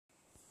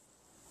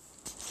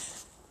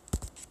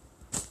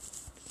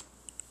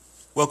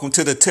Welcome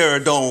to the Terror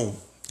Dome.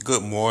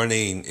 Good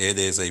morning. It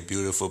is a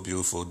beautiful,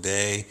 beautiful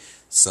day.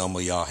 Some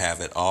of y'all have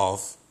it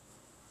off,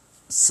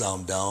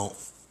 some don't.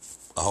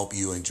 I hope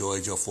you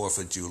enjoyed your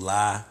 4th of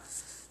July.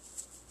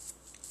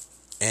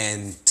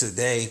 And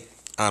today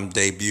I'm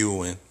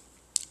debuting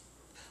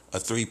a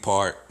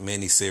 3-part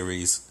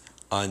mini-series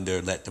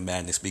under Let the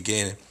Madness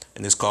Begin.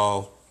 And it's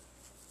called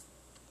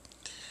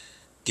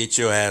Get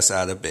Your Ass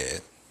Out of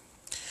Bed.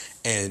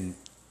 And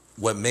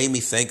what made me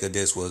think of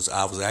this was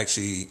I was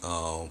actually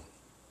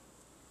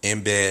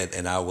in bed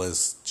and I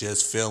was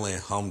just feeling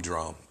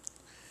humdrum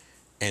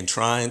and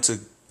trying to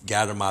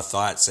gather my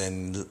thoughts.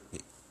 And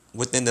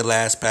within the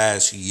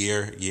past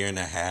year and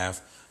a half,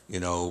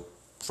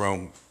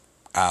 from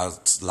our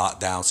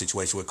lockdown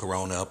situation with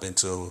Corona up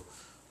into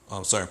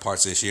certain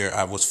parts of this year,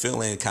 I was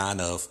feeling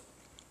kind of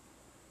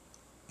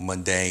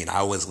mundane.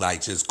 I was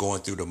like just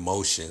going through the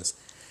motions,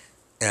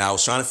 and I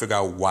was trying to figure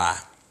out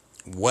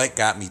what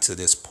got me to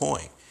this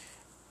point.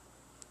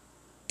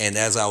 And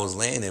as I was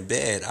laying in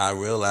bed, I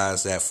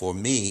realized that for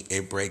me,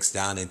 it breaks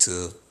down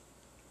into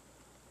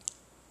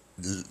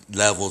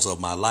levels of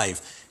my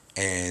life.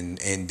 And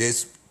in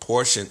this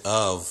portion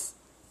of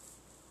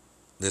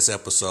this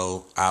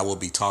episode, I will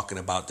be talking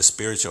about the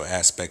spiritual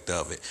aspect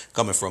of it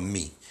coming from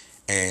me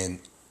and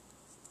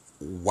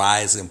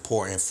why it's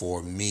important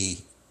for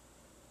me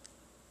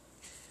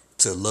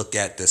to look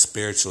at the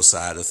spiritual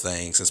side of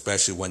things,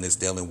 especially when it's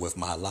dealing with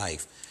my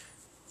life.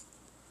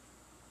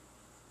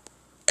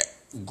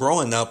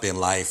 Growing up in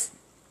life,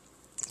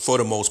 for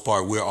the most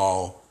part, we're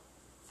all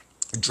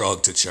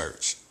drugged to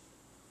church.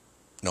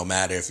 No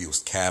matter if you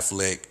was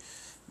Catholic,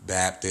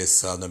 Baptist,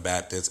 Southern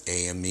Baptist,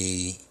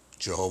 AME,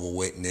 Jehovah's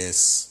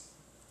Witness,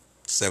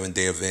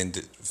 Seventh-day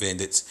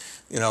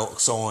Adventists,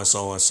 so on,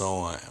 so on, so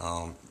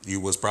on.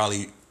 You was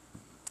probably,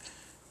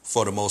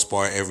 for the most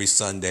part, every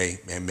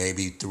Sunday and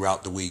maybe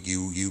throughout the week,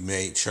 you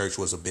made church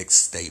was a big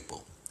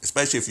staple.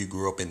 Especially if you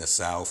grew up in the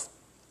South,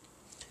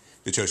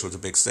 the church was a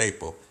big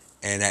staple.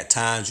 And at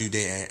times you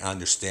didn't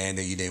understand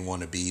it, you didn't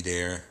want to be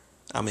there.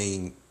 I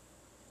mean,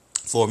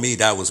 for me,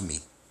 that was me.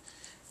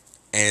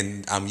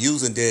 And I'm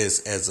using this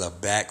as a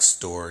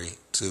backstory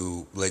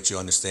to let you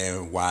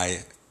understand why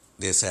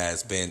this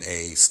has been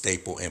a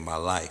staple in my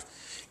life.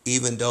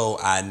 Even though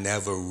I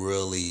never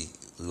really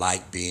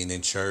liked being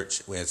in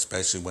church,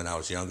 especially when I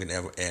was younger,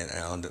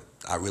 and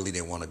I really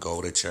didn't want to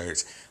go to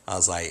church. I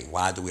was like,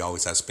 why do we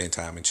always have to spend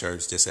time in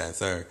church, this, that, and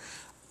third?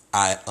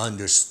 I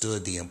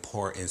understood the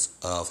importance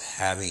of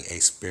having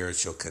a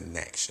spiritual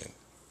connection.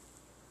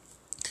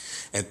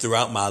 And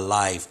throughout my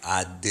life,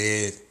 I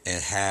did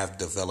and have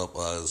developed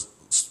a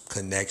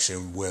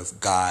connection with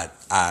God.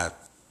 I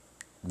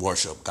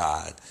worship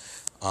God.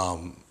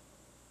 And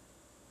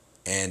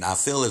I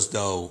feel as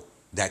though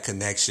that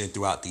connection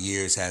throughout the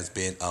years has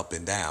been up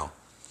and down.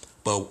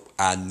 But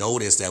I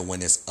noticed that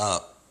when it's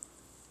up,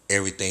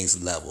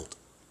 everything's leveled.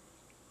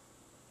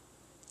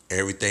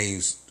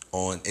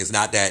 It's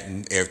not that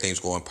everything's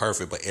going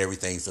perfect, but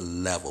everything's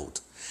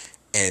leveled.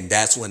 And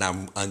that's when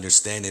I'm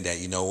understanding that,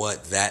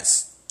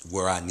 that's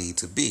where I need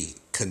to be.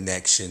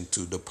 Connection to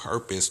the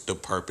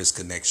purpose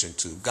connection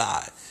to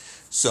God.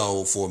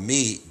 So for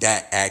me,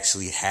 that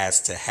actually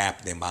has to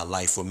happen in my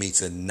life for me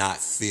to not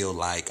feel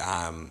like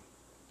I'm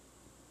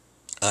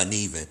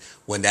uneven.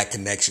 When that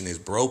connection is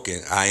broken,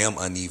 I am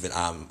uneven.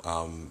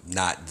 I'm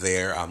not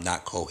there. I'm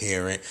not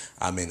coherent.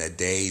 I'm in a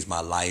daze.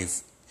 My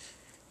life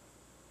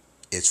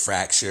is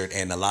fractured.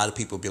 And a lot of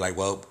people be like,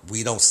 well,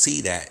 we don't see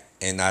that.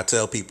 And I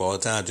tell people all the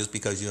time, just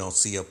because you don't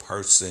see a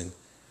person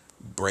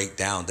break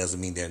down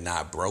doesn't mean they're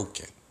not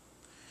broken.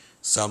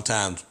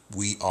 Sometimes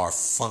we are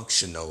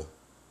functional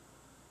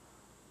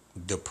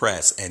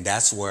depressed. And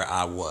that's where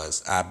I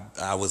was.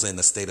 I was in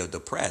a state of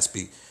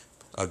depression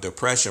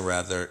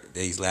rather,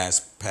 this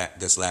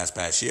last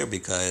past year,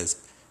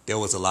 because there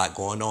was a lot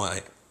going on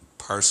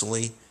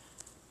personally,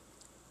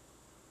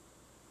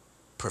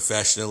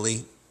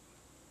 professionally,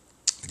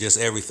 just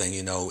everything,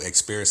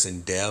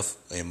 experiencing death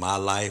in my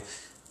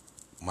life,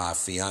 my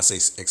fiance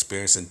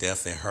experiencing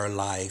death in her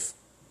life,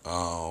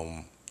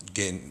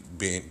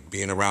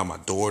 being around my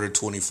daughter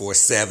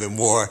 24/7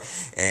 more,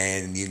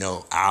 and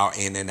our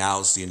in and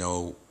outs,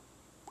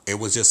 it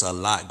was just a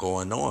lot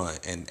going on,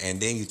 and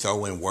then you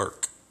throw in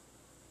work,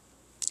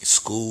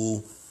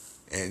 school,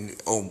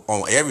 and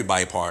on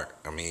everybody's part.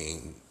 I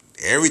mean,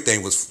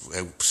 everything was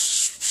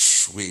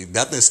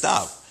nothing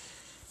stopped.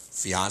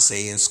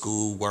 Fiance in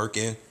school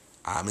working.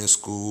 I'm in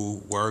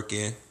school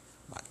working.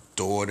 My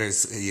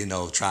daughter's,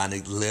 trying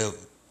to live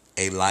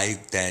a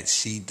life that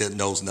she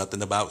knows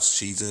nothing about.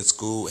 She's in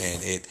school,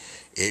 and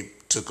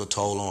it took a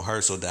toll on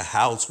her. So the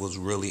house was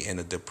really in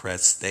a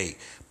depressed state,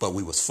 but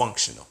we was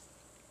functional.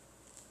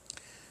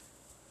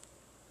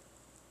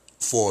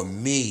 For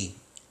me,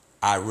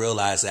 I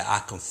realized that I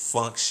can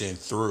function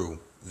through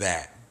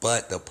that.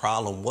 But the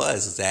problem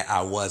was that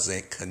I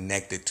wasn't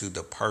connected to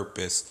the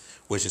purpose,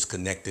 which is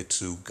connected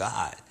to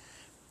God.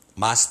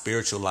 My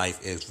spiritual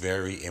life is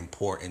very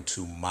important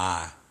to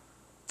my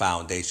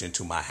foundation,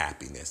 to my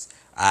happiness.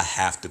 I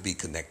have to be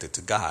connected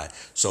to God.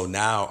 So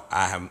now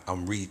I'm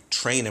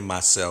retraining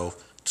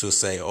myself to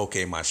say,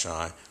 okay,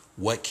 Marshawn,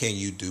 what can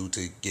you do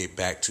to get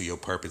back to your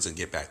purpose and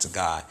get back to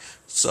God?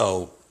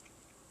 So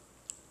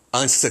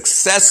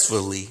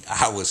unsuccessfully,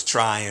 I was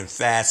trying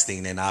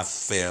fasting and I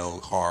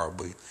failed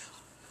horribly.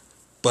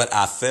 But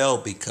I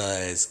failed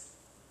because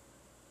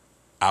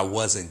I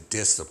wasn't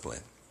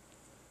disciplined.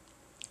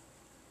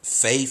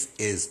 Faith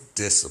is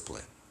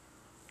discipline.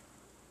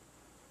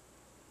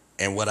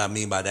 And what I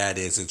mean by that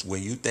is it's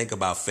when you think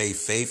about faith,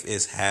 faith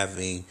is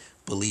having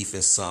belief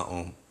in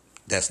something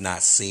that's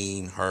not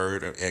seen,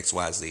 heard, or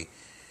XYZ.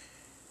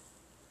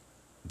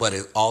 But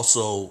it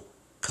also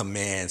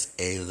commands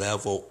a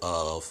level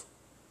of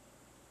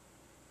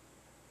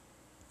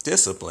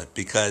discipline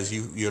because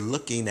you're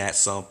looking at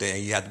something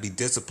and you have to be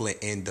disciplined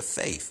in the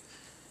faith.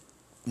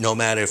 No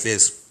matter if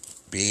it's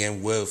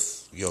being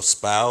with your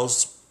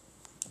spouse,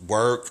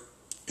 work,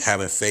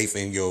 having faith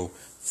in your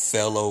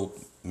fellow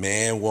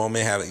man,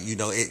 woman, having,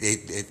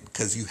 it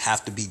because you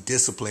have to be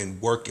disciplined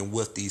working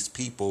with these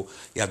people.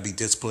 You have to be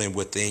disciplined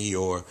within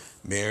your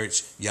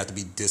marriage. You have to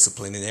be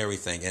disciplined in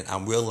everything. And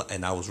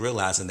I was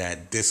realizing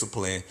that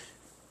discipline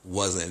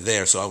wasn't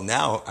there. So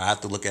now I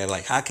have to look at it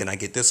like, how can I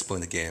get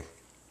disciplined again?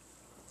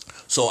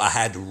 So I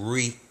had to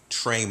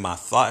retrain my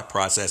thought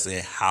process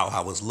and how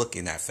I was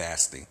looking at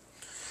fasting.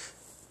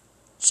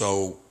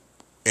 So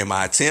in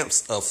my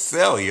attempts of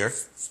failure,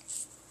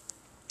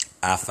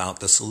 I found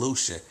the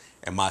solution.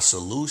 And my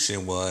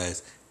solution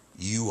was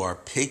you are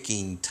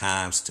picking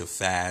times to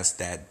fast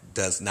that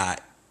does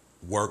not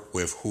work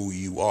with who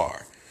you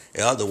are.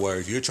 In other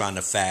words, you're trying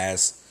to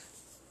fast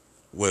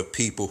with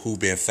people who've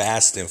been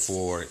fasting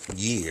for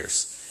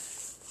years.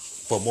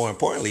 But more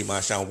importantly,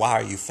 Marshawn, why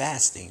are you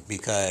fasting?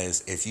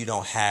 Because if you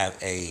don't have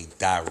a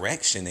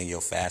direction in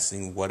your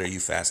fasting, what are you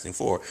fasting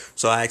for?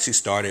 So I actually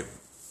started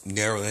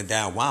narrowing it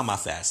down. Why am I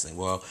fasting?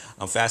 Well,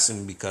 I'm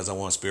fasting because I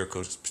want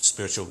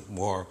spiritual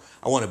more.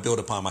 I want to build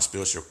upon my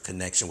spiritual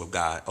connection with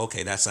God.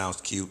 Okay, that sounds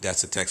cute.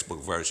 That's a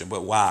textbook version.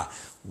 But why?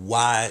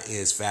 Why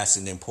is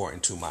fasting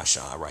important to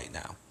Marshawn right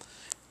now?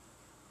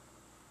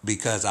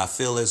 Because I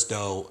feel as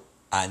though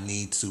I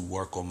need to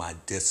work on my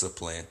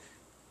discipline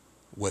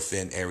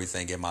within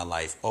everything in my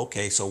life.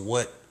 Okay, so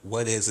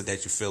what is it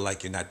that you feel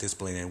like you're not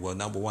disciplined in? Well,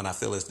 number one, I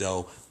feel as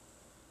though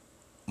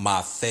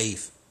my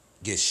faith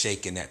gets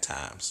shaken at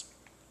times.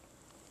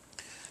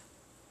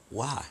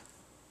 Why?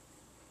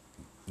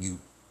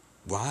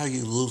 Why are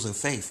you losing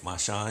faith,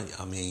 Marshawn?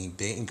 I mean,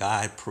 didn't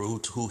God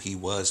prove who he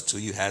was to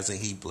you? Hasn't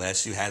he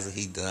blessed you? Hasn't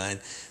he done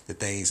the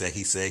things that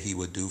he said he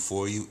would do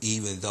for you,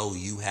 even though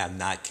you have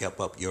not kept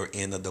up your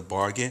end of the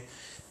bargain?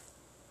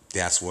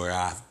 That's where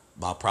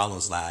my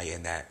problems lie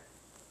in that.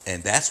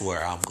 And that's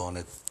where I'm going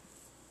to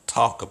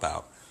talk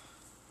about.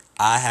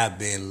 I have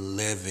been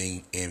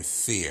living in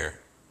fear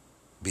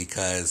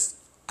because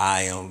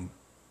I am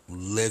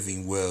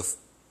living with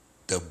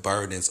the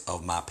burdens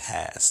of my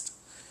past.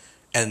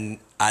 And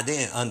I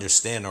didn't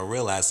understand or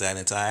realize that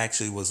until I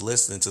actually was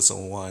listening to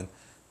someone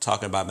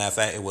talking about, matter of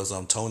fact, it was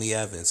Tony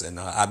Evans. And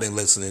I've been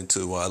listening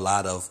to a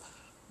lot of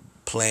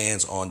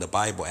plans on the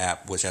Bible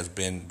app, which has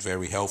been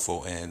very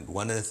helpful. And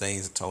one of the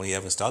things Tony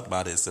Evans talked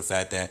about is the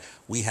fact that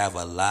we have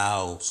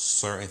allowed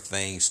certain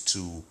things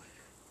to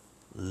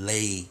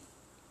lay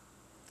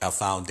a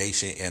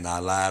foundation in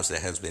our lives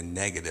that has been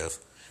negative.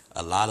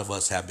 A lot of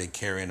us have been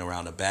carrying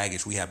around the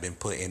baggage. We have been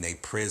put in a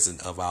prison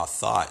of our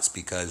thoughts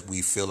because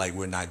we feel like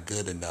we're not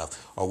good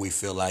enough, or we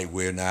feel like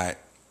we're not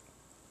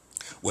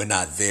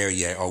there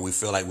yet, or we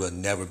feel like we'll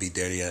never be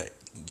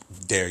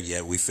there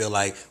yet. We feel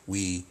like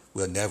we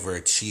will never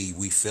achieve.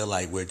 We feel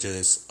like we're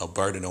just a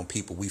burden on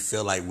people. We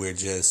feel like we're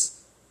just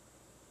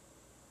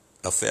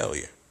a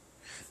failure.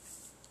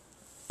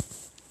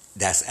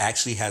 That's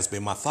actually has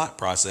been my thought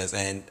process.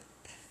 And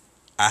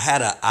I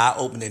had an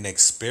eye-opening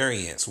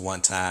experience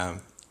one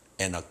time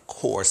in a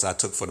course I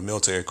took for the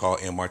military called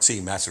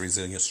MRT, Master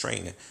Resilience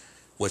Training,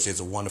 which is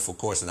a wonderful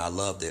course, and I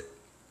loved it.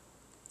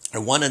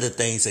 And one of the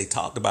things they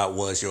talked about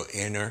was your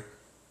inner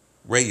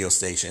radio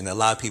station. And a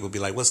lot of people be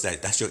like, what's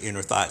that? That's your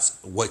inner thoughts,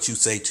 what you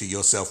say to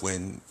yourself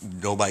when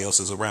nobody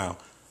else is around.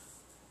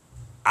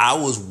 I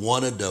was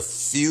one of the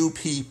few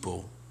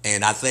people,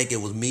 and I think it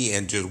was me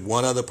and just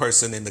one other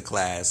person in the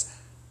class.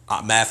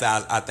 Matter of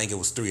fact, I think it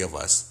was three of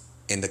us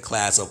in the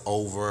class of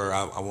over,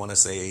 I want to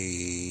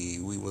say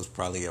we was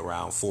probably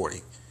around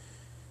 40.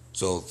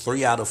 So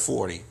 3 out of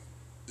 40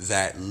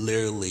 that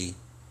literally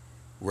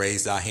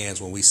raised our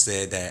hands when we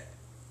said that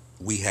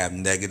we have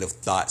negative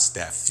thoughts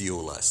that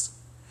fuel us.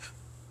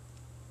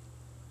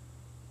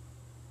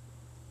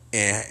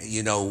 And,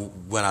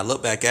 when I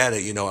look back at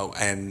it,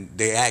 and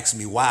they asked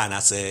me why, and I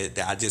said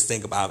that I just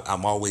think about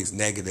I'm always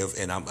negative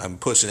and I'm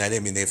pushing that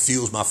in me and it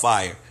fuels my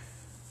fire.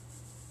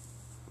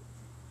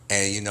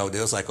 And, they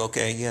was like,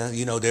 okay, yeah,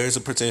 there is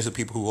a percentage of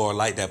people who are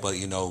like that. But,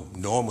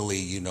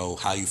 normally,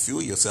 how you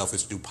fuel yourself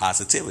is through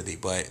positivity.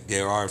 But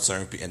there are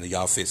certain people, and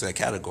y'all fit that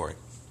category.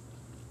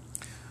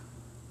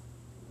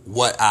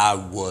 What I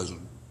was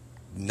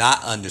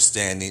not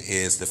understanding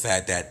is the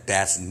fact that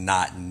that's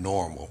not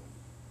normal.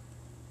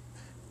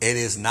 It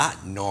is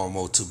not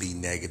normal to be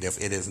negative.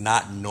 It is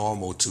not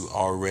normal to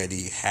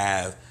already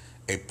have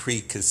a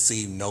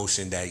preconceived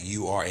notion that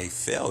you are a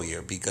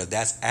failure, because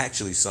that's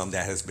actually something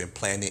that has been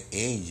planted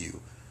in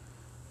you.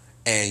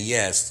 And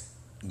yes,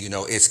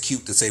 it's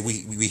cute to say,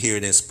 we hear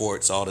it in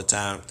sports all the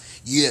time.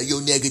 Yeah,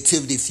 your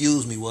negativity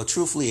fuels me. Well,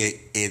 truthfully,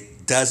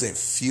 it doesn't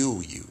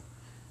fuel you.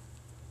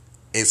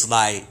 It's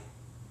like,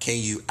 can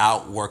you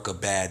outwork a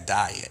bad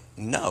diet?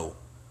 No.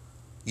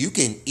 You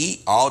can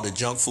eat all the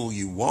junk food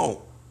you want,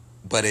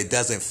 but it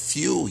doesn't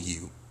fuel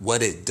you.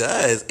 What it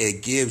does,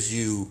 it gives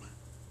you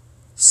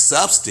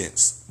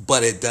substance,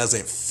 but it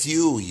doesn't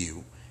fuel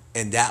you.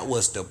 And that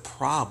was the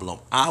problem.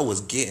 I was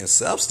getting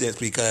substance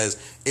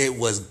because it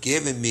was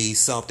giving me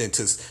something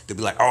to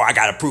be like, oh, I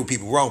got to prove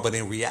people wrong. But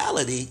in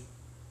reality,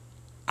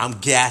 I'm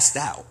gassed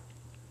out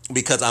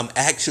because I'm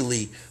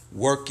actually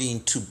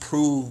working to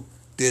prove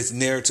this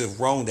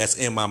narrative wrong that's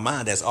in my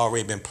mind, that's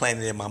already been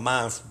planted in my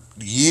mind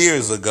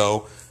years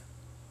ago.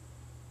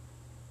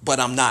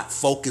 But I'm not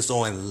focused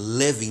on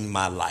living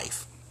my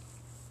life.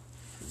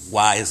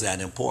 Why is that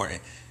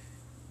important?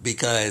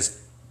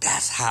 Because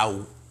that's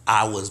how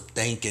I was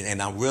thinking,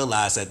 and I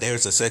realized that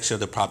there's a section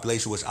of the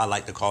population, which I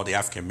like to call the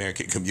African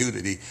American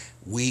community.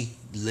 We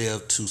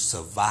live to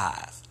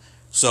survive.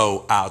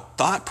 So our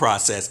thought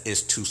process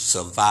is to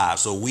survive.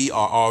 So we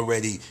are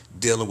already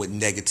dealing with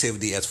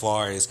negativity as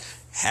far as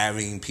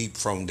having people,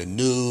 from the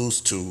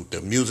news to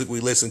the music we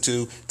listen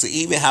to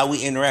even how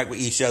we interact with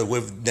each other,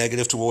 with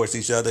negative towards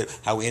each other,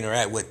 how we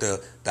interact with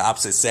the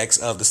opposite sex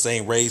of the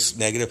same race,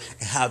 negative,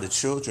 and how the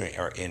children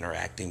are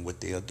interacting with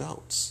the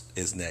adults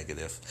is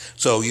negative.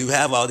 So you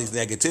have all these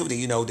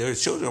negativity.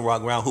 There's children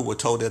walking around who were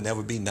told they'll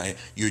never be nothing.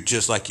 You're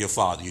just like your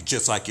father. You're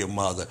just like your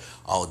mother.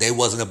 Oh, they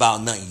wasn't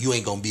about nothing. You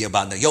ain't gonna be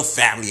about nothing. Your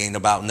family ain't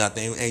about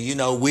nothing.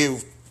 And we're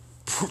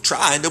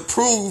trying to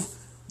prove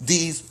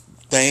these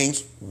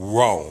things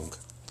wrong.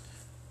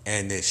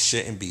 And it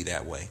shouldn't be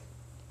that way.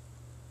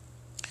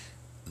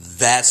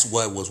 That's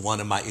what was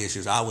one of my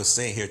issues. I was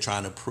sitting here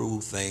trying to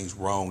prove things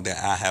wrong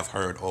that I have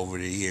heard over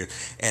the years.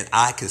 And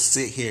I could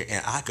sit here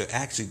and I could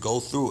actually go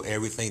through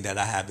everything that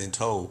I have been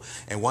told.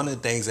 And one of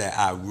the things that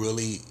I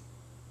really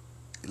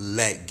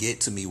let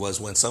get to me was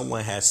when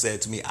someone had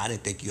said to me, I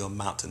didn't think you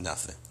amount to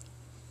nothing.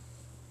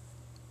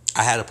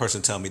 I had a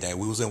person tell me that.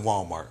 We was in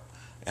Walmart.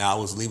 And I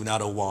was leaving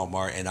out of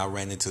Walmart, and I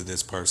ran into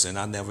this person.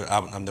 I'm never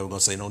going to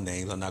say no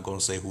names. I'm not going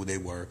to say who they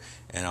were.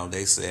 And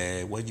they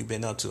said, what you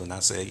been up to? And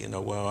I said,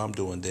 well, I'm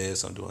doing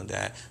this, I'm doing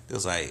that. It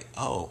was like,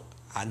 oh,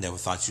 I never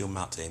thought you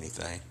amount to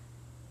anything.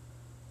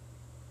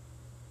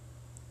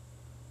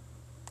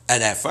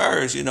 And at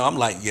first, I'm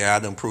like, yeah, I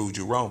done proved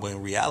you wrong. But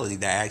in reality,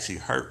 that actually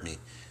hurt me.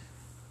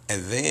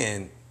 And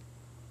then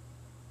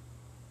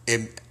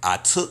I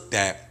took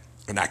that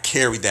and I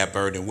carried that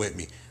burden with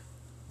me.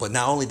 But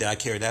not only did I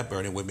carry that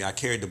burden with me, I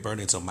carried the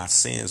burdens of my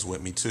sins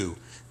with me too.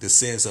 The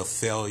sins of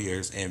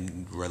failures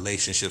in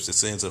relationships, the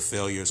sins of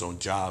failures on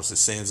jobs, the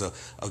sins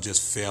of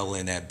just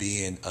failing at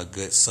being a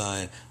good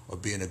son or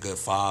being a good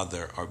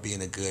father or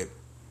being a good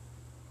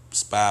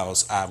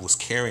spouse. I was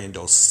carrying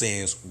those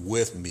sins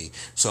with me.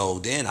 So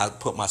then I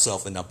put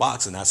myself in a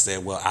box and I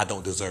said, well, I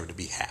don't deserve to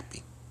be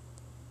happy.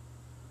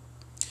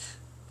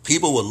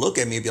 People would look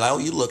at me and be like, oh,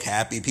 you look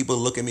happy. People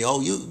would look at me,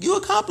 oh, you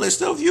accomplished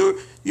stuff.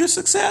 You're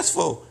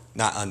successful.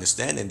 Not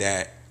understanding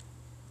that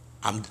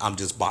I'm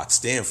just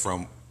boxed in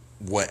from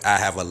what I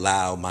have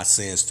allowed my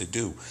sins to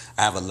do.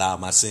 I have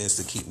allowed my sins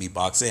to keep me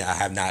boxed in. I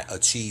have not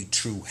achieved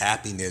true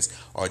happiness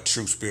or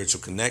true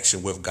spiritual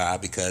connection with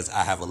God because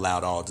I have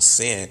allowed all the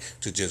sin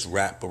to just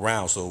wrap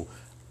around. So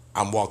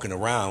I'm walking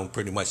around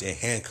pretty much in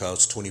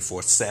handcuffs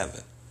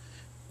 24/7.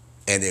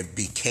 And it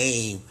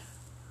became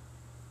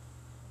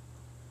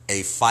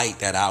a fight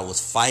that I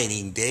was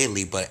fighting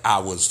daily, but I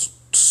was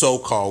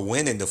so-called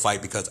winning the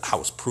fight because I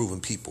was proving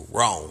people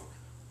wrong.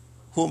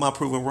 Who am I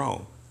proving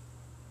wrong?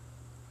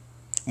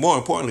 More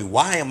importantly,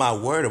 why am I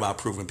worried about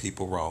proving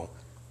people wrong?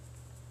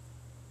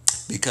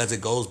 Because it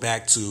goes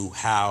back to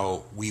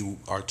how we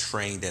are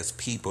trained as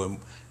people,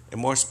 and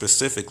more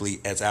specifically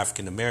as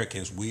African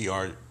Americans,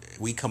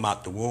 we come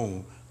out the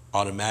womb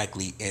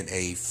automatically in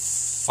a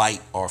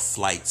fight or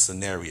flight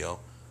scenario.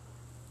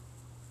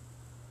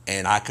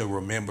 And I can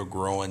remember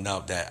growing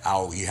up that,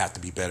 oh, you have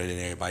to be better than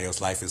everybody else.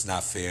 Life is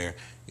not fair.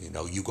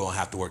 You're going to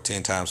have to work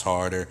 10 times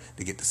harder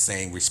to get the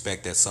same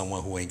respect as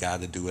someone who ain't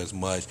got to do as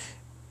much.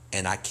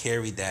 And I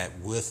carried that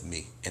with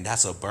me. And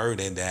that's a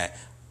burden that,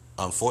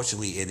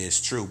 unfortunately, it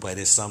is true, but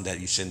it's something that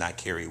you should not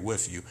carry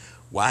with you.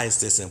 Why is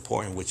this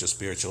important with your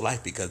spiritual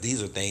life? Because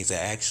these are things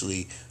that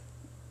actually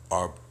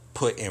are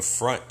put in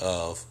front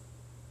of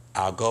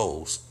our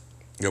goals.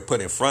 They're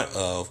put in front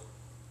of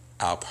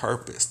our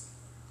purpose.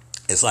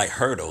 It's like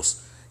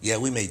hurdles. Yeah,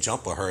 we may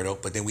jump a hurdle,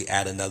 but then we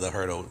add another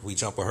hurdle. We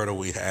jump a hurdle,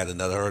 we add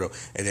another hurdle.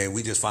 And then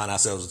we just find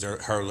ourselves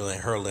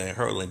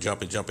hurling,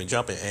 jumping.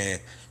 And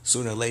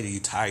sooner or later, you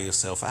tire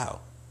yourself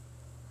out.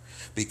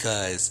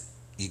 Because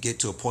you get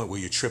to a point where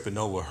you're tripping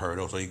over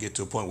hurdles, or you get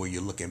to a point where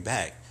you're looking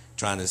back,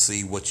 trying to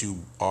see what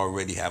you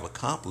already have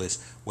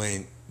accomplished,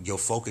 when your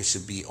focus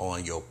should be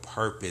on your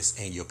purpose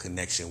and your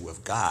connection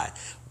with God.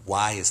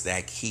 Why is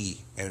that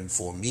key? And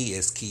for me,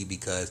 it's key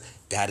because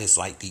that is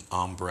like the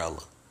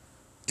umbrella.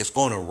 It's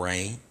going to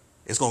rain.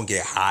 It's going to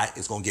get hot.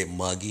 It's going to get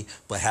muggy.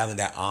 But having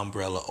that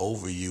umbrella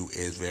over you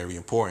is very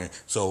important.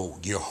 So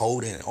you're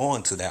holding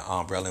on to that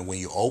umbrella. And when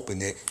you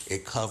open it,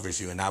 it covers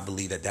you. And I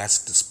believe that that's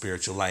the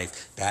spiritual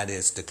life. That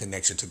is the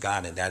connection to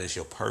God. And that is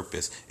your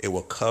purpose. It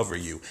will cover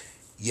you.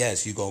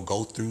 Yes, you're going to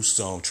go through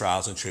some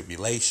trials and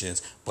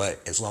tribulations. But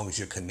as long as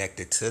you're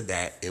connected to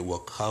that, it will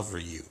cover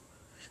you.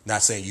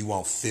 Not saying you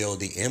won't feel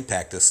the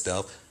impact of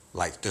stuff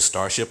like the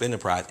Starship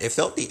Enterprise. It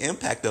felt the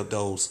impact of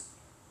those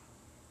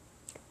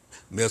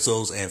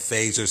missiles and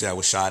phasers that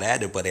were shot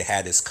at it, but it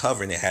had its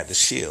cover and it had the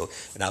shield.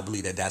 And I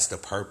believe that that's the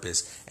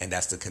purpose and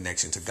that's the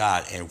connection to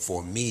God. And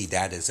for me,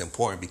 that is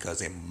important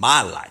because in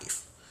my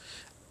life,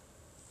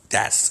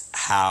 that's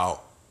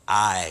how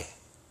I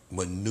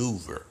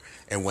maneuver.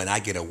 And when I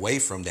get away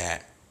from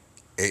that,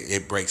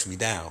 it breaks me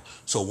down.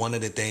 So one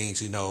of the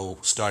things,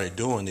 started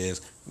doing is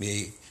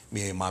me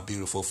and my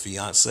beautiful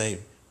fiance,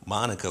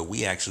 Monica,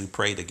 we actually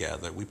pray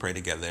together. We pray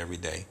together every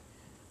day.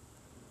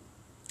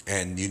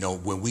 And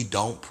when we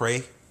don't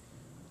pray,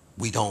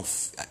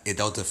 it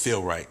doesn't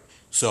feel right.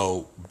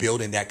 So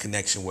building that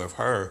connection with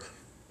her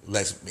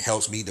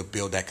helps me to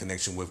build that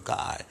connection with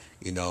God.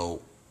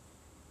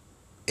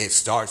 It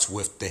starts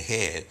with the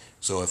head.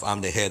 So if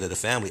I'm the head of the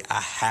family,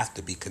 I have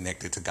to be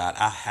connected to God.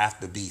 I have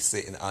to be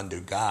sitting under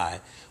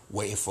God,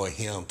 waiting for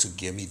him to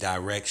give me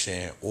direction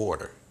and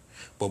order.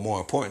 But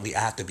more importantly, I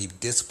have to be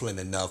disciplined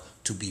enough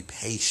to be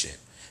patient.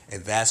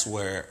 And that's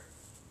where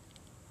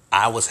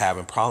I was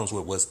having problems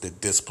with, was the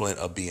discipline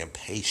of being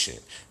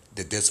patient,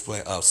 the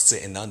discipline of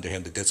sitting under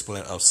him, the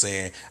discipline of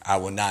saying I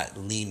will not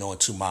lean on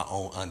to my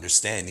own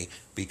understanding,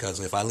 because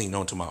if I lean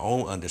on to my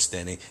own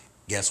understanding,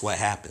 guess what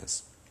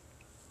happens?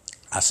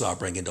 I start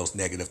bringing those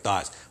negative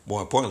thoughts.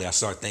 More importantly, I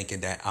start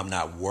thinking that I'm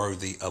not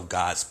worthy of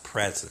God's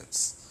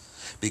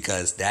presence,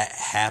 because that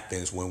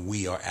happens when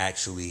we are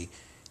actually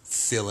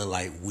feeling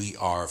like we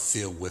are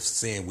filled with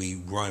sin. We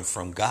run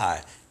from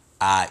God,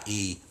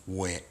 i.e.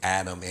 when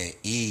Adam and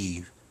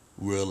Eve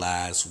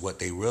realized what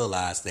they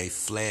realized, they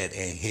fled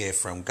and hid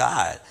from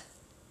God.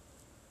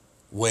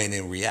 When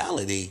in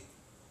reality,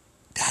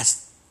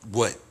 that's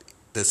what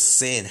the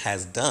sin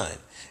has done.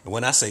 And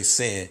when I say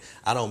sin,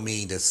 I don't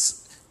mean this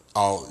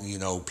all,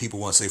 people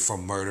want to say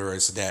from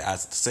murderers, that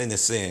sin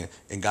is sin.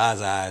 In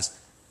God's eyes,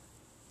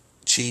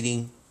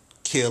 cheating,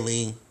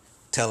 killing,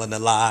 telling a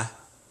lie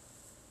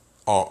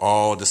are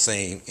all the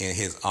same in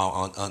his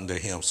under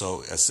him.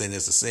 So a sin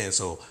is a sin.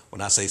 So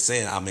when I say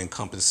sin, I'm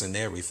encompassing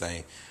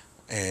everything.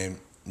 And,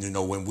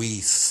 when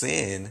we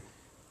sin,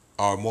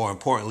 or more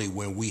importantly,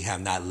 when we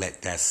have not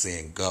let that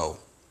sin go,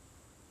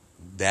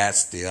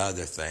 that's the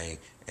other thing.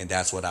 And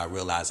that's what I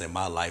realized in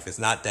my life. It's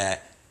not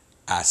that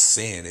I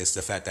sin, it's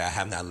the fact that I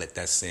have not let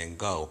that sin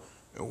go.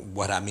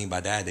 What I mean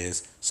by that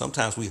is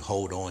sometimes we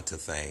hold on to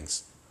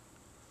things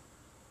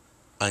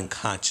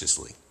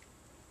unconsciously.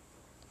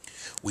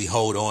 We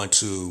hold on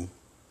to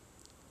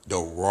the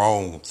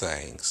wrong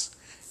things.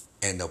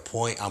 And the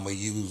point I'm going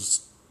to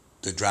use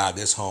to drive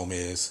this home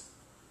is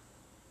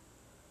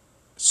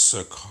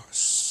Sakar,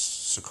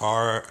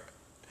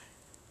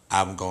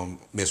 I'm going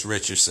Miss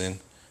Richardson,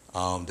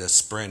 the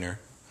sprinter,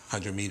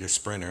 100-meter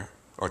sprinter,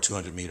 or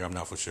 200-meter, I'm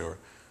not for sure.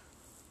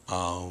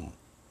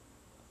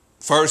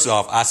 First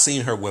off, I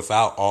seen her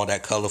without all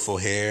that colorful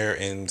hair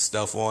and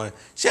stuff on.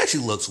 She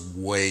actually looks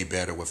way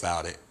better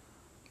without it.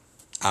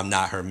 I'm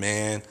not her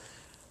man.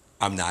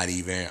 I'm not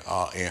even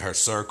in her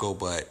circle,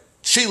 but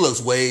she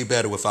looks way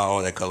better without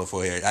all that colorful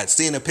hair. I'd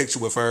seen a picture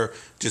with her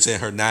just in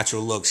her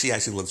natural look. She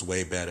actually looks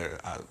way better.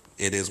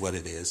 It is what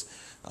it is.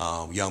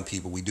 Young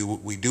people, we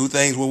do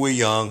things when we're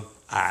young.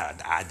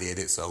 I did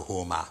it, so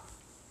who am I?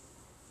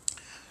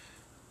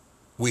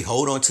 We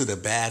hold on to the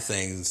bad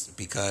things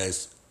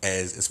because,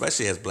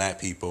 especially as black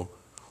people,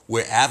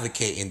 we're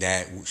advocating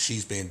that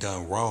she's been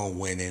done wrong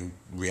when in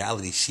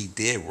reality she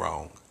did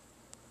wrong.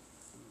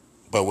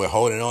 But we're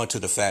holding on to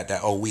the fact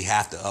that, we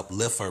have to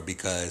uplift her,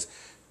 because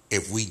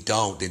if we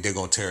don't, then they're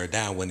going to tear her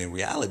down, when in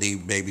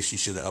reality, maybe she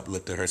should have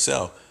uplifted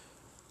herself.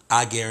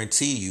 I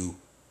guarantee you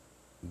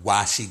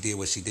why she did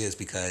what she did is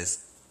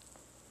because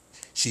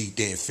she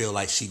didn't feel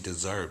like she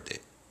deserved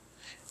it.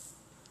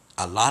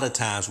 A lot of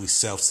times we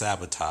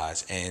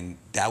self-sabotage, and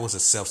that was a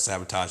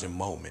self-sabotaging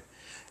moment.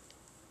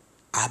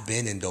 I've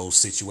been in those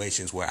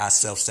situations where I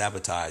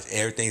self-sabotage.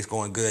 Everything's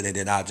going good, and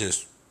then I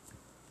just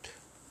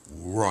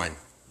run.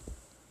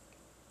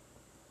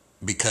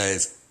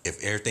 Because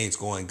if everything's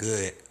going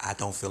good, I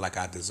don't feel like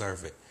I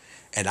deserve it.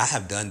 And I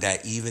have done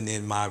that even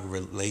in my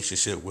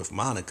relationship with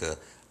Monica.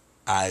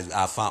 I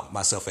found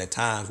myself at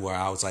times where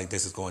I was like,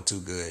 this is going too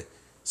good.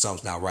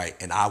 Something's not right.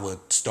 And I would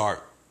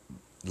start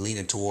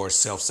leaning towards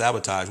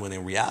self-sabotage, when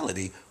in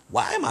reality,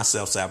 why am I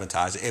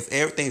self-sabotaging? If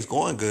everything's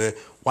going good,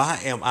 why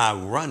am I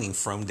running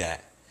from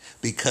that?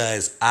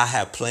 Because I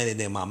have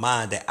planted in my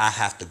mind that I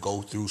have to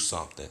go through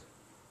something.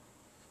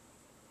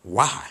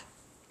 Why?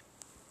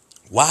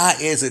 Why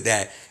is it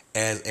that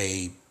as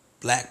a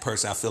black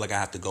person, I feel like I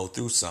have to go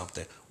through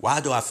something.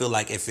 Why do I feel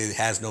like if it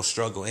has no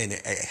struggle in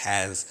it, it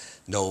has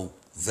no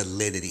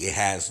validity, it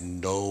has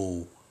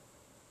no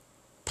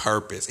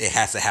purpose, it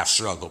has to have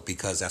struggle?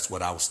 Because that's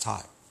what I was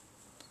taught.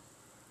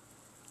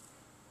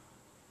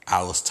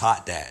 I was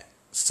taught that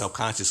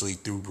subconsciously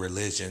through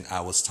religion.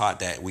 I was taught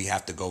that we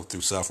have to go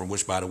through suffering,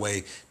 which, by the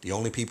way, the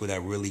only people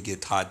that really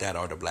get taught that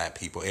are the black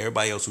people.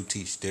 Everybody else who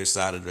teach their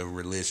side of the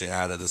religion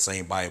out of the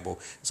same Bible,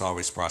 it's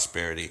always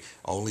prosperity.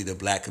 Only the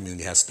black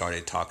community has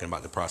started talking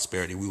about the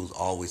prosperity. We was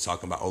always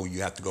talking about, oh,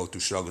 you have to go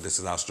through struggle. This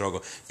is our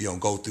struggle. If you don't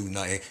go through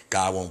nothing,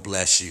 God won't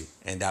bless you.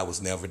 And that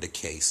was never the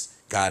case.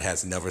 God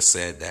has never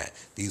said that.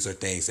 These are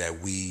things that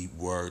we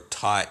were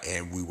taught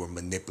and we were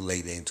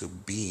manipulated into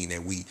being.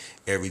 And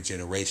every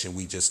generation,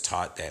 we just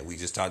taught that. We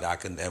just taught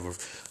that.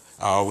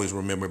 I always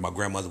remember my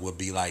grandmother would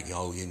be like,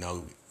 oh,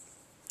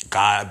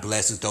 God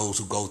blesses those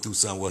who go through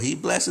something. Well, he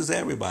blesses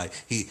everybody.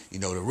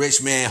 The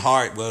rich man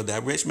heart, well,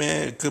 that rich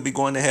man could be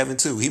going to heaven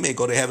too. He may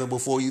go to heaven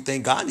before you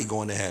think Gandhi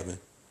going to heaven.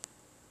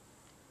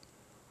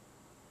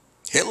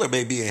 Hitler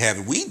may be in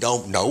heaven. We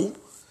don't know.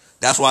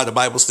 That's why the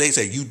Bible states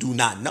that you do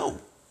not know.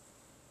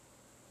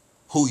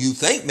 Who you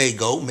think may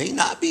go may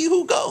not be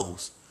who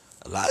goes.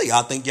 A lot of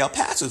y'all think y'all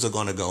pastors are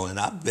going to go, and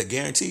I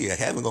guarantee you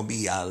heaven going to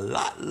be a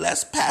lot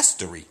less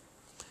pastory.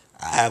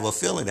 I have a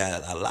feeling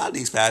that a lot of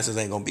these pastors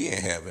ain't going to be in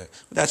heaven.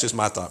 But that's just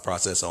my thought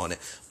process on it.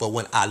 But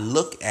when I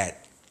look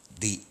at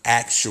the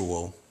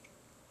actual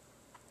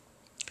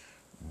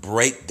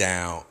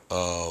breakdown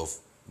of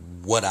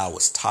what I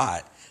was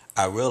taught,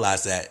 I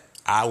realized that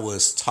I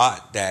was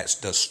taught that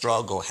the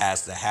struggle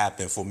has to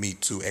happen for me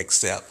to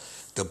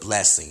accept the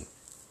blessing.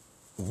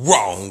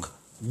 Wrong.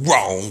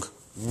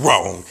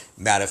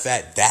 Matter of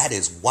fact, that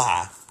is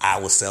why I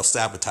was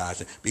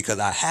self-sabotaging, because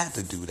I had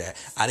to do that.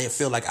 I didn't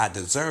feel like I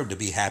deserved to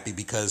be happy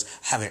because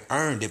I haven't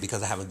earned it,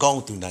 because I haven't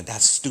gone through nothing.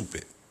 That's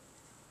stupid.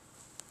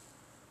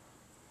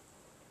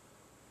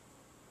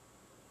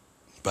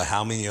 But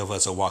how many of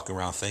us are walking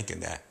around thinking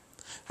that?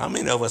 How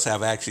many of us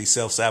have actually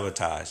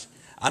self-sabotaged?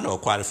 I know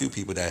quite a few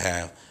people that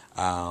have.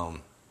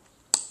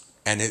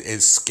 And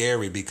it's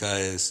scary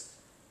because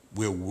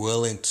we're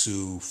willing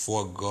to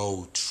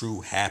forego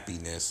true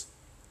happiness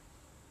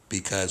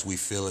because we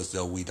feel as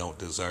though we don't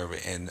deserve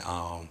it. And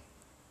I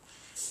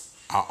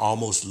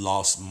almost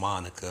lost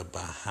Monica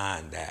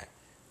behind that.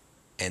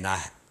 And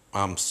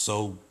I'm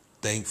so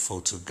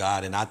thankful to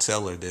God. And I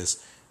tell her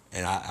this,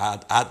 and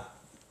I'll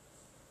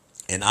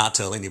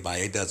tell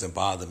anybody, it doesn't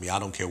bother me. I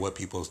don't care what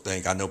people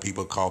think. I know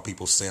people call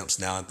people simps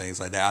now and things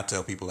like that. I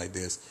tell people like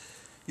this: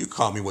 you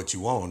call me what you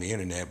want on the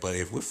internet, but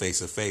if we're face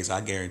to face,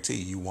 I guarantee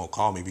you won't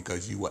call me,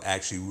 because you will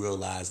actually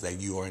realize that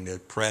you are in the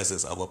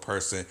presence of a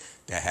person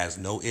that has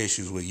no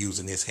issues with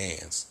using his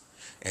hands.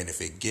 And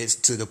if it gets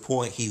to the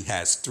point he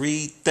has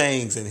 3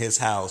 things in his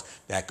house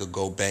that could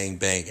go bang,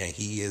 bang, and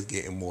he is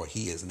getting more,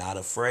 he is not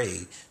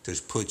afraid to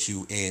put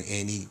you in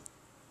any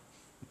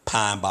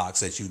pine box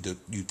that you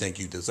think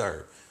you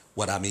deserve.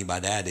 What I mean by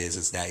that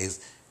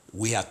is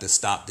we have to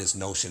stop this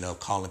notion of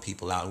calling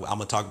people out. I'm going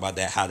to talk about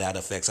that, how that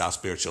affects our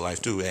spiritual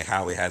life too, and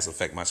how it has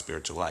affected my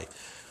spiritual life.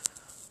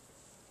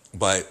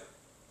 But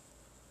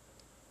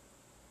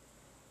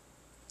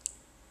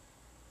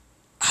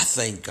I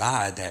thank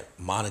God that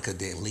Monica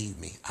didn't leave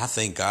me. I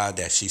thank God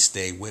that she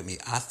stayed with me.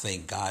 I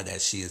thank God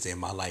that she is in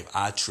my life.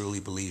 I truly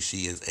believe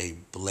she is a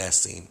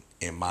blessing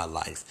in my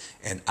life,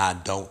 and I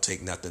don't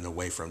take nothing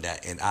away from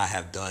that. And I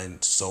have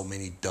done so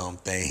many dumb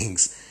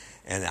things,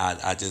 and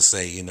I just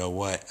say, you know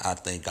what? I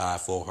thank God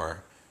for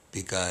her,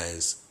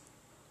 because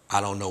I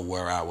don't know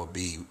where I would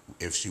be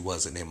if she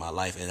wasn't in my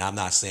life. And I'm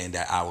not saying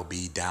that I would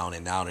be down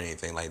and out or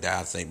anything like that.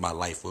 I think my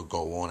life will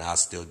go on. I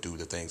still do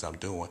the things I'm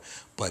doing.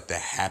 But the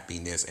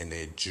happiness and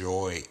the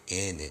joy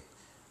in it,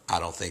 I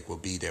don't think will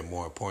be there.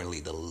 More importantly,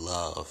 the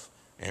love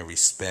and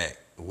respect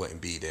wouldn't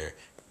be there.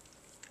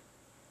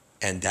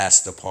 And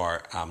that's the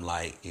part I'm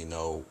like,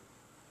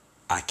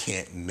 I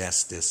can't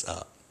mess this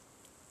up.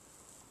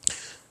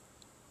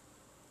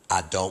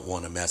 I don't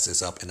want to mess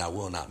this up, and I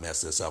will not mess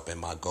this up. And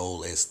my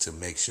goal is to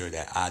make sure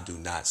that I do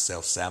not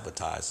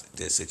self-sabotage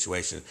this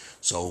situation.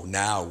 So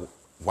now,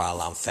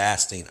 while I'm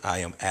fasting, I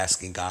am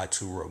asking God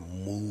to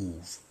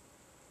remove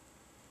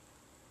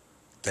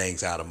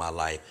things out of my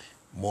life.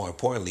 More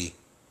importantly,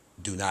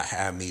 do not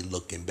have me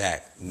looking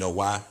back. You know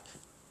why?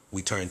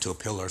 We turn into a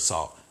pillar of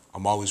salt.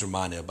 I'm always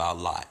reminded about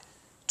Lot.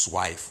 His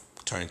wife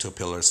turned into a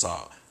pillar of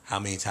salt. How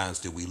many times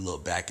do we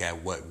look back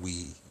at what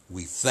we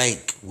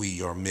think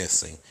we are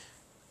missing?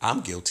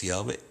 I'm guilty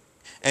of it.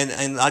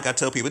 And like I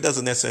tell people, it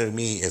doesn't necessarily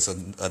mean it's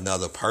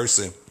another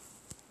person.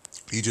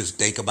 You just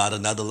think about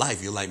another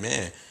life. You're like,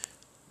 man,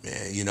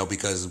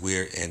 because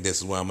and this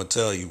is what I'm going to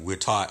tell you, we're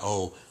taught,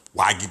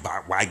 why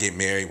get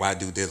married? Why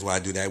do this? Why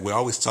do that? We're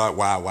always taught,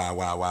 why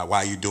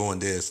are you doing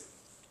this?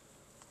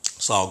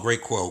 Saw a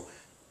great quote.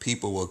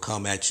 People will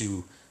come at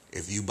you.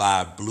 If you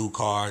buy a blue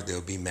car,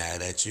 they'll be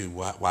mad at you.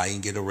 Why you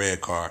didn't get a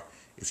red car?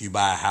 If you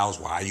buy a house,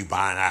 why are you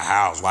buying a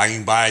house? Why you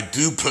didn't buy a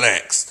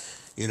duplex?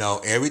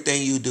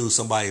 Everything you do,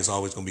 somebody is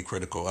always going to be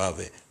critical of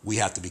it. We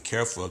have to be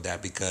careful of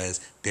that,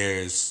 because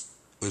there's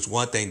It's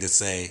one thing to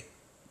say,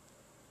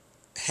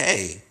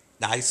 "Hey,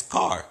 nice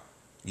car."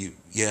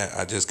 Yeah,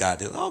 I just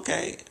got it.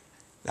 Okay,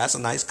 that's a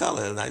nice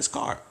color, a nice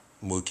car.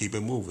 We'll keep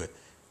it moving.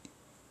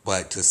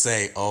 But to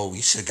say, "Oh,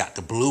 you should have got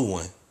the blue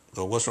one,"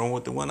 so what's wrong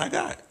with the one I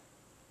got?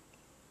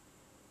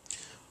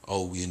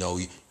 Oh, you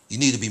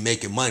need to be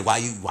making money. Why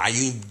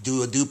you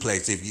do a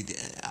duplex if you?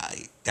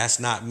 That's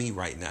not me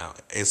right now.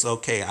 It's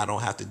okay. I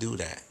don't have to do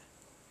that.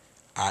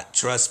 I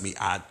trust me.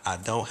 I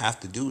don't have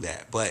to do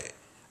that. But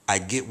I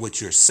get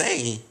what you're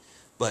saying.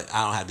 But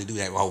I don't have to do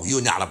that. Oh,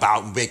 you're not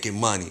about making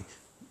money.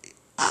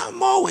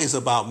 I'm always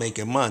about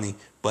making money,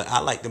 but I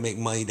like to make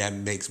money that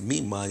makes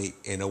me money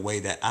in a way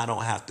that I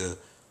don't have to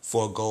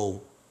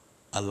forego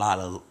a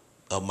lot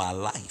of my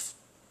life.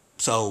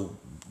 So,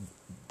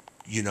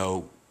 you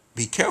know,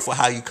 be careful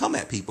how you come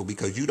at people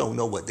because you don't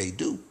know what they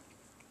do.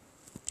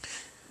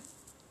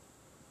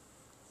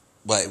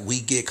 But we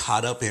get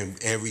caught up in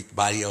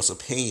everybody else's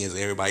opinions,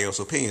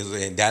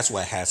 and that's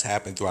what has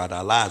happened throughout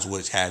our lives,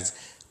 which has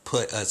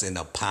put us in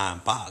a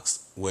pine box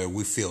where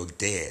we feel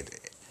dead,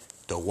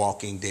 the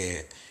walking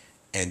dead.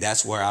 And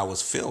that's where I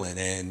was feeling.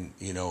 And,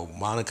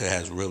 Monica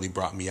has really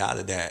brought me out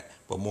of that.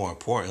 But more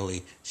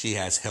importantly, she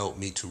has helped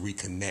me to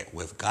reconnect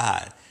with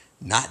God,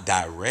 not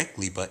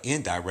directly, but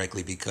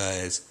indirectly,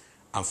 because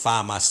I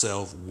find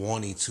myself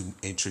wanting to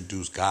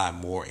introduce God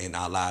more in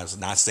our lives.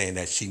 Not saying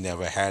that she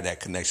never had that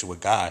connection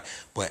with God,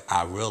 but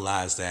I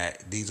realize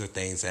that these are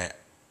things that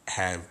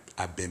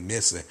I've been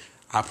missing.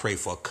 I pray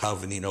for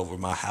covenant over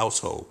my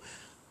household.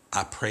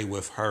 I pray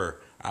with her.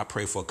 I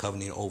pray for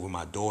covenant over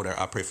my daughter.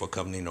 I pray for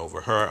covenant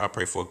over her. I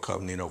pray for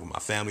covenant over my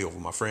family, over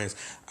my friends.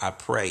 I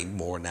pray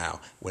more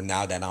now.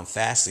 Now that I'm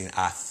fasting,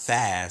 I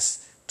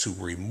fast to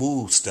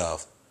remove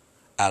stuff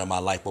out of my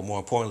life, but more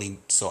importantly,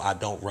 so I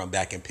don't run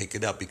back and pick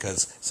it up,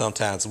 because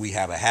sometimes we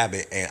have a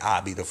habit, and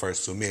I'll be the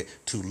first to admit,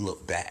 to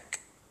look back.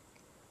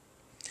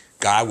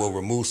 God will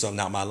remove something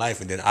out of my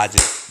life, and then I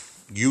just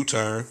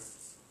U-turn,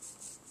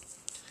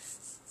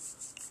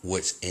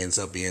 which ends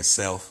up being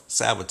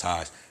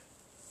self-sabotage.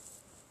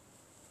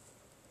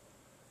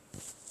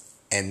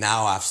 And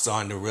now I'm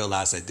starting to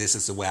realize that this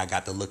is the way I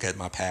got to look at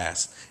my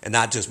past. And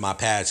not just my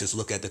past, just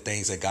look at the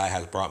things that God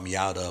has brought me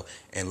out of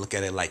and look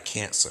at it like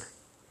cancer.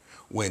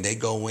 When they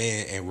go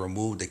in and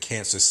remove the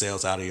cancer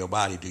cells out of your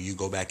body, do you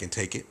go back and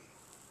take it?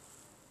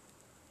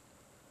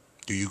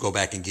 Do you go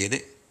back and get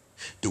it?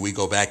 Do we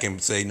go back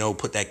and say, no,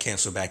 put that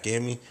cancer back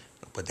in me?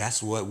 But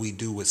that's what we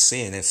do with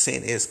sin. And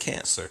sin is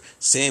cancer.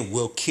 Sin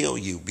will kill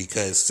you,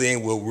 because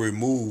sin will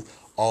remove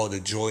all the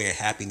joy and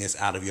happiness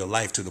out of your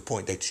life to the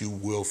point that you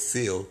will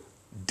feel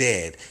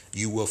dead.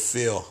 You will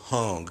feel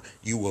hung.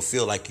 You will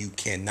feel like you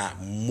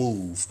cannot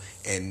move.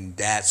 And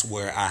that's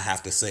where I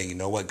have to say, you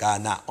know what,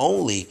 God, not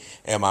only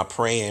am I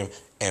praying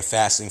and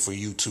fasting for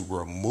you to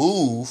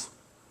remove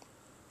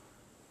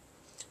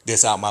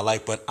this out of my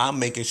life, but I'm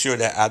making sure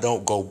that I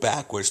don't go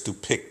backwards to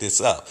pick this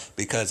up.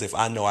 Because if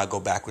I know I go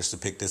backwards to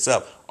pick this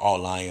up,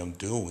 all I am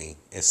doing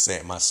is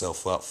setting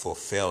myself up for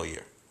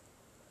failure.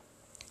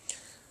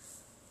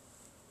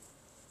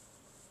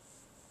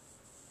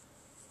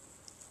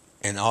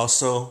 And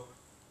also,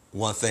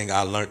 one thing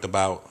I learned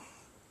about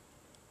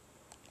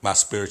my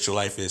spiritual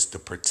life is the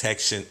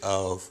protection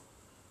of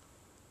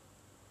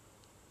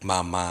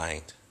my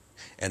mind.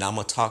 And I'm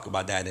going to talk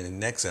about that in the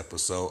next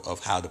episode,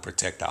 of how to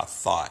protect our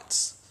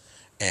thoughts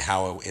and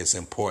how it's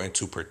important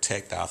to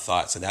protect our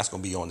thoughts. And that's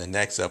going to be on the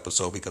next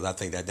episode, because I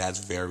think that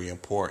that's very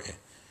important.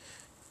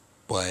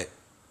 But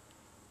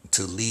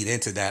to lead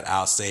into that,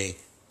 I'll say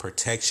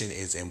protection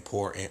is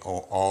important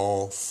on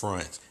all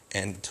fronts.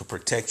 And to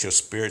protect your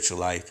spiritual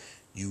life,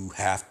 you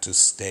have to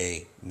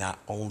stay not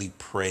only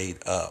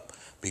prayed up,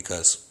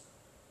 because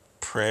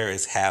prayer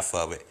is half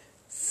of it,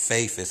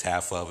 faith is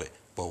half of it,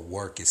 but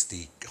work is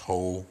the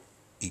whole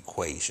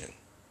equation.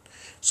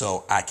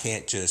 So I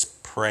can't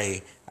just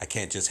pray, I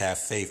can't just have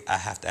faith, I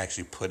have to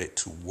actually put it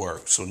to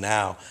work. So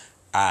now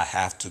I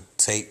have to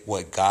take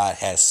what God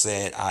has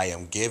said, I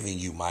am giving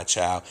you, my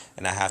child,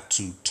 and I have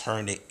to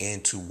turn it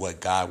into what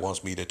God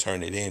wants me to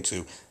turn it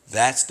into.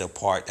 That's the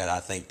part that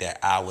I think that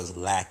I was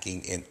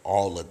lacking in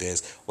all of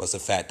this, was the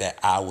fact that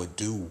I would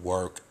do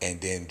work and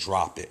then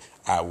drop it.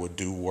 I would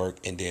do work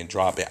and then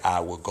drop it.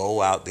 I would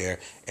go out there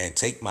and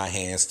take my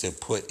hands to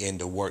put in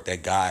the work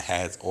that God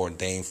has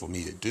ordained for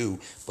me to do,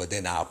 but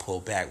then I'll pull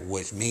back,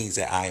 which means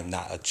that I am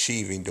not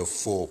achieving the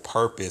full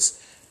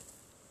purpose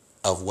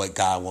of what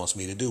God wants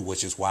me to do,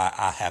 which is why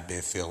I have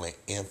been feeling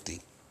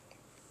empty.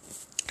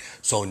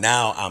 So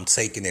now I'm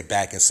taking it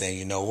back and saying,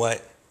 you know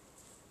what?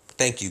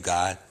 Thank you,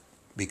 God,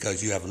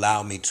 because you have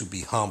allowed me to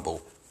be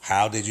humble.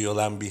 How did you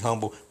allow me to be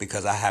humble?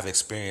 Because I have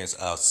experienced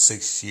a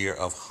 6 year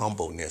of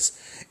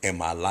humbleness in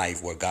my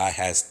life, where God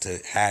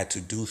had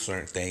to do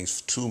certain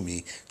things to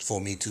me for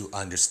me to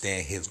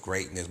understand his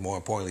greatness. More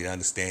importantly, to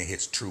understand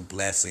his true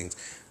blessings.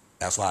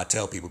 That's why I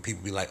tell people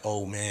be like,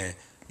 oh man,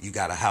 you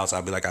got a house.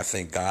 I'll be like, I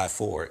thank God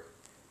for it.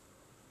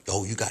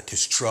 Oh, you got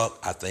this truck.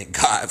 I thank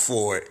God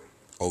for it.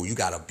 Oh, you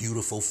got a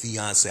beautiful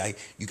fiance.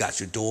 You got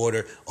your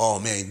daughter. Oh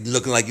man,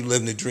 looking like you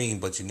living a dream.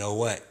 But you know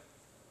what?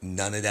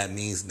 none of that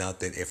means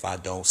nothing if I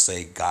don't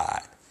say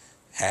God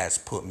has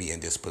put me in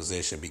this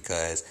position,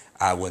 because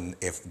I wouldn't,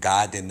 if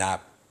God did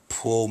not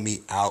pull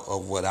me out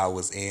of what I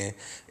was in,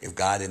 if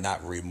God did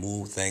not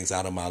remove things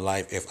out of my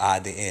life, if I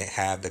didn't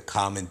have the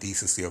common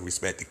decency or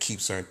respect to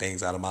keep certain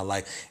things out of my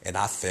life, and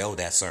I failed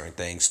at certain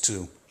things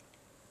too.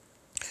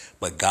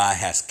 But God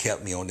has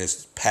kept me on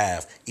this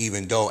path,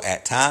 even though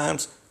at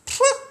times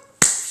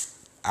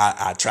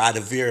I try to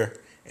veer,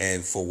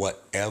 and for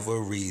whatever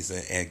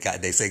reason, and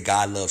God, they say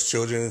God loves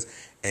children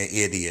and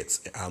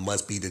idiots. I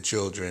must be the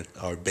children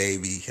or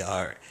baby,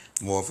 or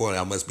more importantly,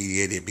 I must be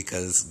the idiot,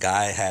 because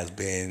God has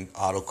been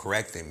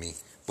auto-correcting me.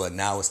 But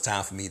now it's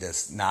time for me to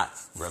not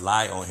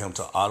rely on him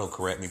to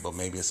auto-correct me, but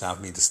maybe it's time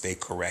for me to stay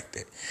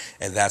corrected.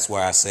 And that's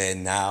where I said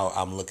now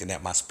I'm looking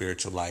at my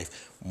spiritual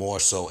life more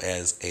so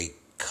as a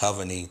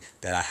covenant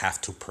that I have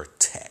to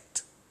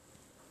protect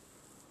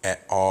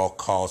at all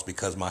costs,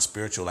 because my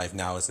spiritual life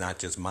now is not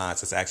just mine.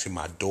 It's actually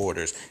my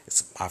daughter's.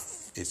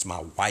 It's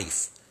my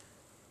wife.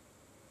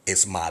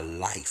 It's my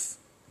life,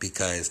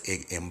 because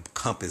it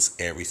encompasses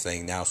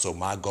everything now. So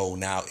my goal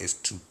now is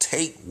to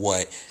take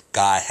what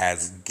God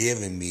has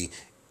given me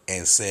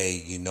and say,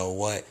 you know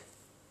what?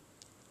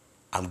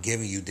 I'm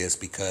giving you this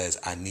because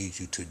I need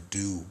you to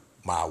do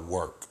my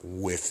work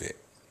with it.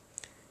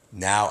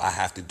 Now I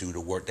have to do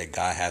the work that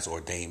God has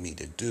ordained me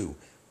to do,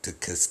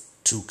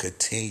 to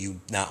continue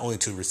not only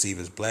to receive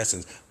his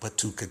blessings, but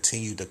to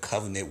continue the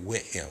covenant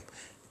with him,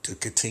 to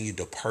continue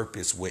the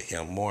purpose with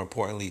him. More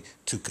importantly,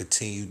 to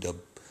continue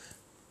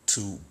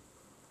to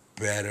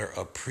better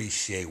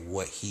appreciate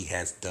what he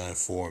has done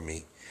for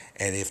me.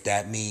 And if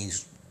that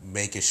means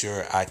making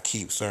sure I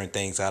keep certain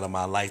things out of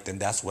my life, then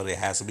that's what it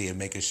has to be. And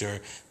making sure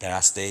that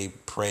I stay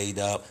prayed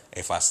up,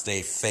 if I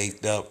stay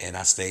faithed up and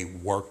I stay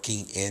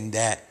working in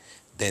that,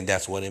 then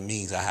that's what it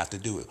means. I have to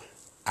do it.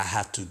 I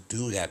have to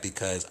do that,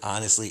 because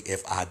honestly,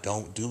 if I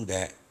don't do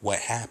that, what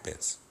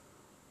happens?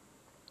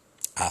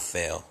 I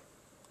fail.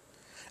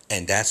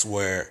 And that's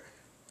where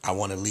I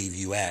want to leave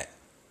you at,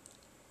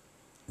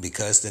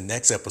 because the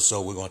next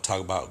episode we're going to talk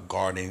about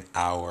guarding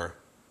our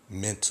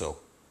mental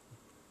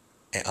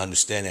and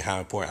understanding how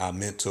important our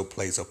mental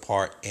plays a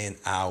part in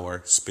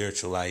our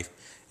spiritual life,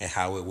 and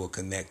how it will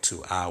connect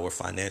to our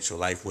financial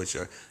life, which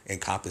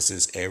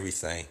encompasses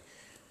everything.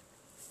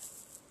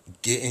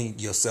 Getting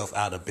yourself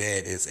out of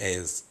bed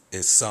is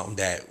something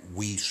that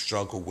we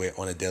struggle with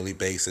on a daily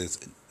basis.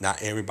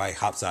 Not everybody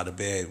hops out of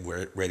bed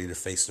ready to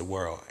face the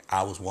world.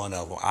 I was one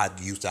of them. I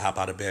used to hop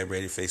out of bed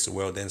ready to face the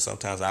world. Then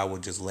sometimes I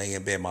would just lay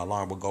in bed. My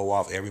alarm would go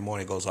off. Every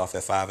morning it goes off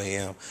at 5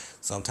 a.m.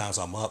 Sometimes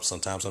I'm up,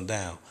 sometimes I'm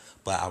down.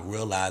 But I'm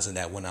realizing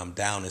that when I'm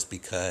down, it's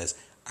because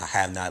I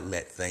have not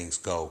let things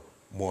go.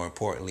 More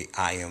importantly,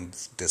 I am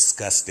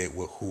disgusted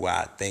with who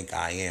I think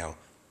I am.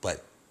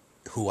 But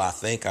who I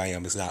think I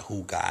am is not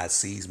who God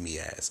sees me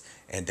as.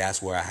 And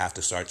that's where I have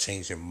to start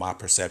changing my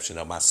perception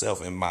of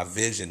myself and my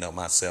vision of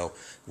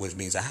myself, which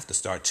means I have to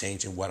start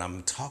changing what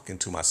I'm talking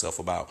to myself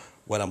about,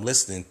 what I'm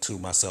listening to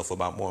myself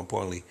about, more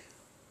importantly,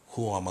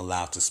 who I'm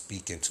allowed to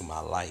speak into my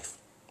life.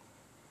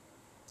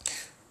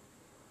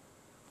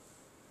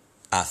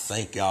 I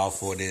thank y'all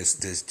for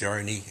this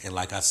journey. And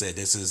like I said,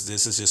 this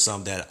is just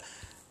something that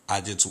I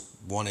just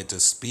wanted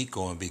to speak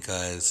on,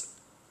 because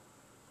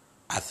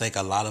I think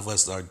a lot of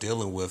us are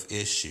dealing with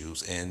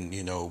issues, and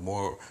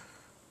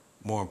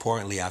more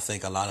importantly, I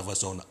think a lot of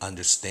us don't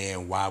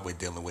understand why we're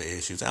dealing with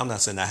issues. I'm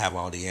not saying I have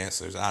all the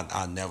answers.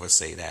 I never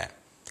say that,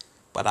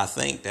 but I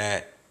think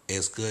that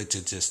it's good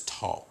to just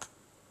talk,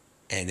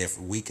 and if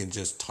we can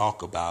just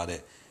talk about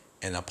it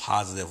in a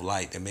positive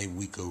light, then maybe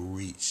we could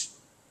reach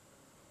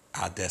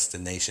our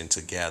destination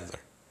together.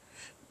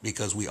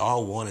 Because we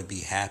all want to be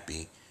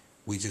happy,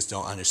 we just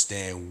don't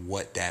understand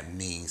what that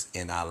means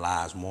in our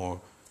lives.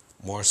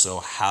 More so,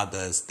 how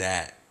does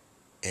that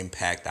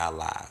impact our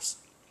lives?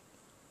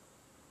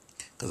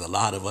 Because a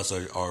lot of us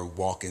are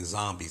walking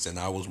zombies, and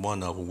I was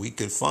one of them. We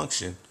could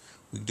function,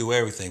 we could do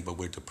everything, but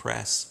we're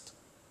depressed.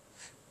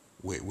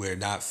 We're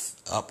not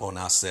up on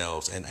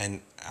ourselves.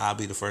 And I'll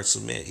be the first to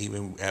admit,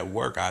 even at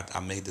work, I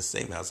made the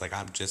statement. I was like,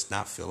 I'm just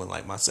not feeling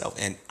like myself.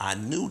 And I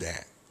knew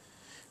that.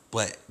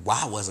 But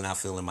why wasn't I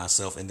feeling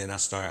myself? And then I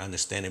started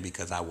understanding,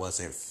 because I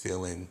wasn't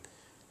feeling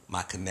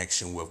my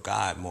connection with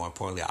God. More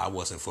importantly, I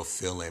wasn't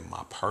fulfilling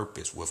my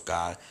purpose with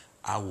God.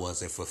 I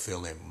wasn't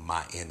fulfilling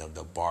my end of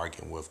the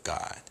bargain with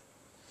God.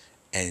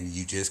 And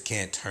you just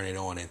can't turn it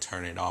on and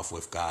turn it off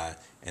with God.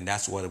 And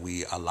that's what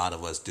a lot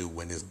of us do.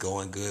 When it's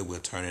going good, we'll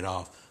turn it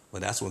off.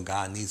 But that's what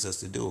God needs us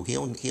to do. He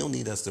don't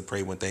need us to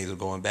pray when things are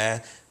going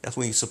bad. That's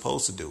when you're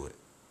supposed to do it.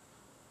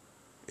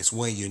 It's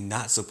when you're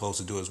not supposed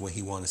to do it, is when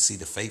he wants to see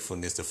the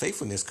faithfulness. The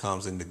faithfulness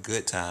comes in the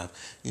good times.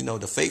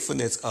 The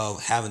faithfulness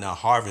of having a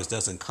harvest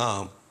doesn't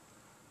come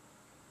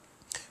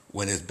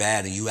when it's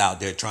bad and you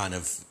out there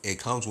it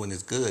comes when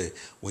it's good,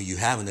 when you're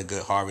having a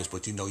good harvest,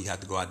 but you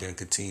have to go out there and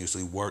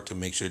continuously work to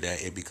make sure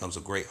that it becomes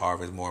a great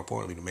harvest. More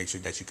importantly, to make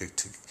sure that you could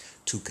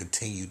to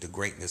continue the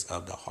greatness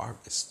of the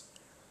harvest.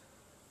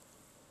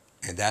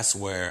 And that's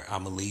where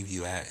I'm going to leave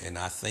you at. And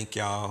I thank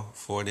y'all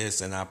for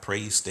this, and I pray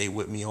you stay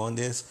with me on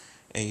this.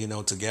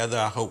 And together,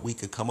 I hope we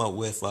could come up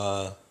with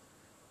a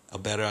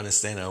better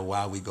understanding of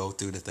why we go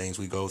through the things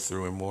we go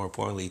through, and more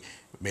importantly,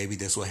 maybe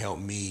this will help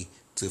me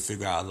to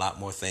figure out a lot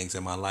more things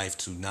in my life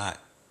to not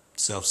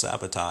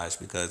self-sabotage,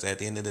 because at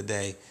the end of the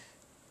day,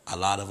 a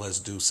lot of us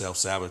do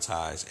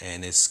self-sabotage,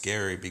 and it's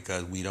scary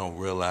because we don't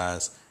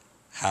realize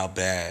how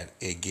bad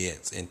it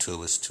gets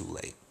until it's too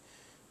late.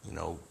 You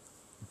know,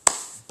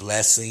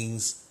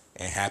 blessings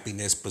and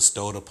happiness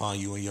bestowed upon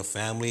you and your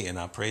family, and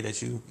I pray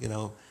that you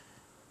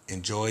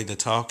enjoy the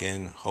talk,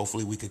 and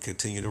hopefully we can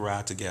continue to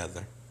ride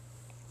together.